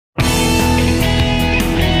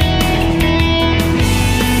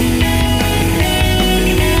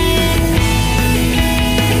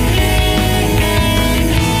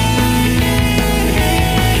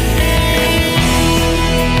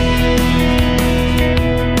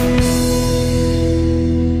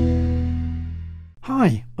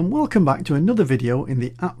and welcome back to another video in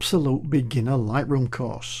the Absolute Beginner Lightroom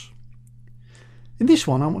course. In this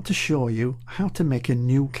one I want to show you how to make a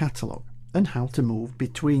new catalogue and how to move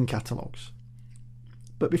between catalogues.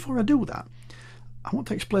 But before I do that, I want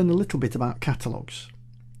to explain a little bit about catalogues.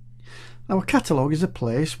 Now a catalogue is a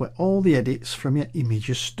place where all the edits from your image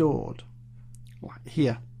are stored, like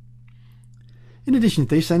here. In addition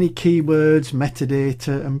to this, any keywords,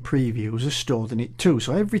 metadata and previews are stored in it too,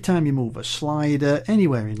 so every time you move a slider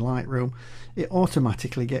anywhere in Lightroom, it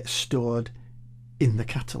automatically gets stored in the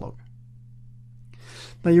catalogue.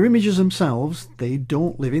 Now your images themselves, they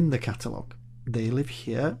don't live in the catalogue. They live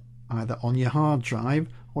here, either on your hard drive,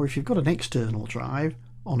 or if you've got an external drive,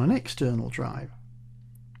 on an external drive.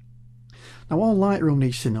 Now all Lightroom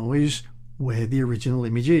needs to know is where the original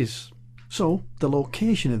image is, so the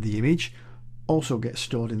location of the image also gets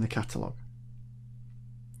stored in the catalogue.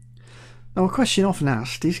 Now a question often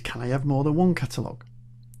asked is, can I have more than one catalogue?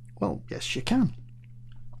 Well, yes you can.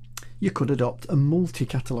 You could adopt a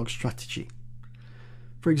multi-catalogue strategy.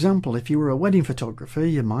 For example, if you were a wedding photographer,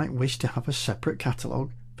 you might wish to have a separate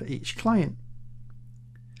catalogue for each client.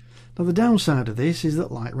 Now the downside of this is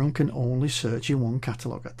that Lightroom can only search in one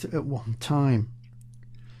catalogue at one time.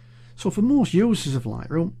 So for most users of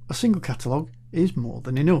Lightroom, a single catalogue is more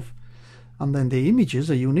than enough. And then the images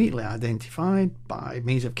are uniquely identified by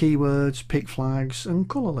means of keywords, pick flags and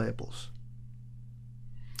colour labels.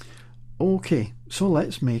 Okay, so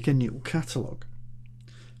let's make a new catalogue.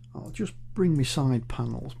 I'll just bring my side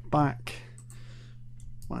panels back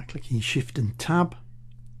by clicking Shift and Tab.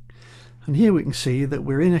 And here we can see that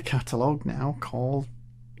we're in a catalogue now called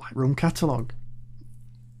Lightroom Catalogue.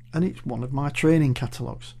 And it's one of my training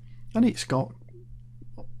catalogues. And it's got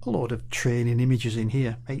a load of training images in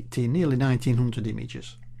here, nearly 1900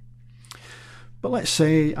 images. But let's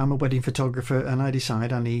say I'm a wedding photographer and I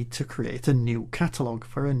decide I need to create a new catalogue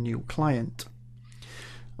for a new client.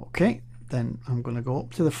 Okay, then I'm going to go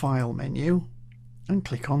up to the File menu and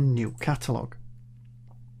click on New Catalogue.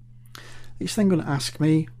 It's then going to ask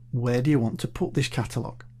me, where do you want to put this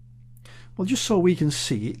catalogue? Well, just so we can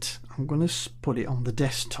see it, I'm going to put it on the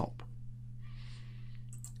desktop.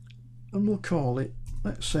 And we'll call it,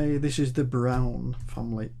 let's say this is the Brown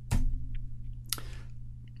family,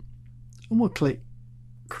 and we'll click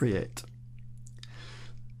Create.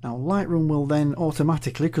 Now Lightroom will then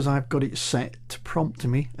automatically, because I've got it set to prompt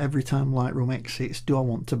me every time Lightroom exits, do I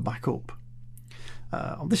want to back up?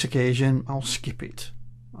 On this occasion I'll skip it.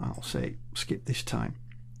 I'll say skip this time.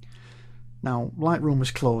 Now Lightroom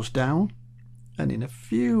has closed down, and in a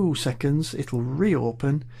few seconds it'll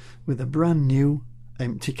reopen with a brand new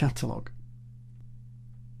empty catalogue.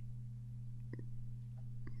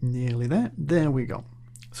 Nearly there. There we go.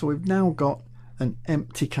 So we've now got an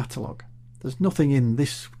empty catalogue. There's nothing in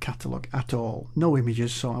this catalogue at all, no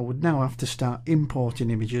images, so I would now have to start importing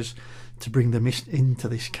images to bring them into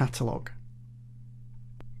this catalogue.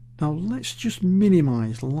 Now let's just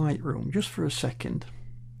minimize Lightroom just for a second.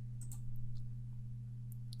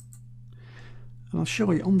 And I'll show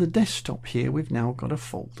you on the desktop here we've now got a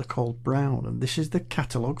folder called Brown, and this is the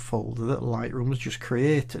catalogue folder that Lightroom has just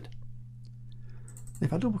created.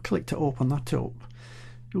 If I double click to open that up,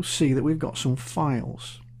 you'll see that we've got some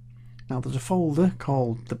files. Now there's a folder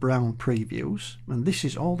called the Brown Previews, and this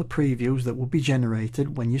is all the previews that will be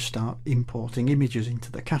generated when you start importing images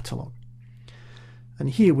into the catalogue. And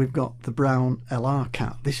here we've got the Brown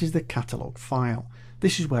LRCat. This is the catalogue file.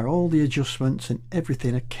 This is where all the adjustments and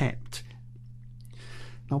everything are kept.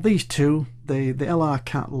 Now these two, the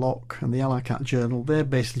LRCat lock and the LRCat journal, they're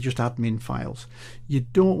basically just admin files. You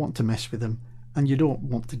don't want to mess with them, and you don't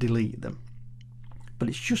want to delete them. But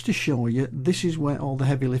it's just to show you this is where all the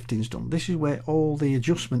heavy lifting is done. This is where all the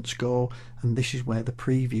adjustments go, and this is where the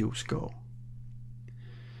previews go.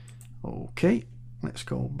 Okay, let's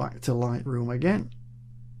go back to Lightroom again.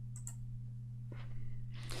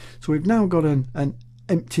 So we've now got an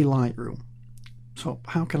empty Lightroom. So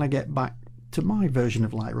how can I get back to my version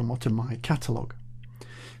of Lightroom or to my catalogue?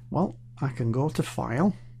 Well, I can go to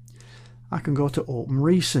File, I can go to Open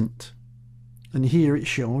Recent, and here it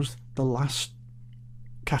shows the last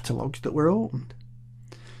catalogues that were opened.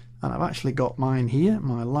 And I've actually got mine here,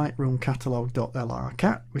 my Lightroom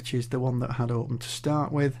catalogue.lrcat, which is the one that I had open to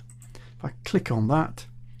start with. If I click on that,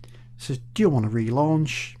 it says, do you want to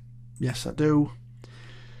relaunch? Yes I do.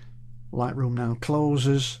 Lightroom now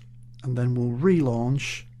closes, and then we'll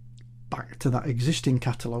relaunch back to that existing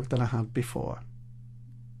catalogue that I had before.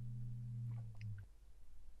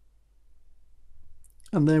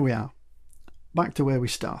 And there we are, back to where we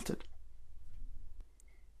started.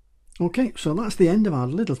 Okay, so that's the end of our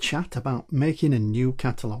little chat about making a new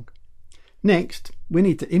catalogue. Next, we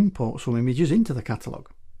need to import some images into the catalogue.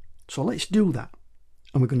 So let's do that.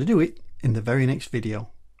 And we're going to do it in the very next video.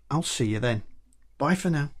 I'll see you then. Bye for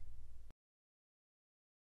now.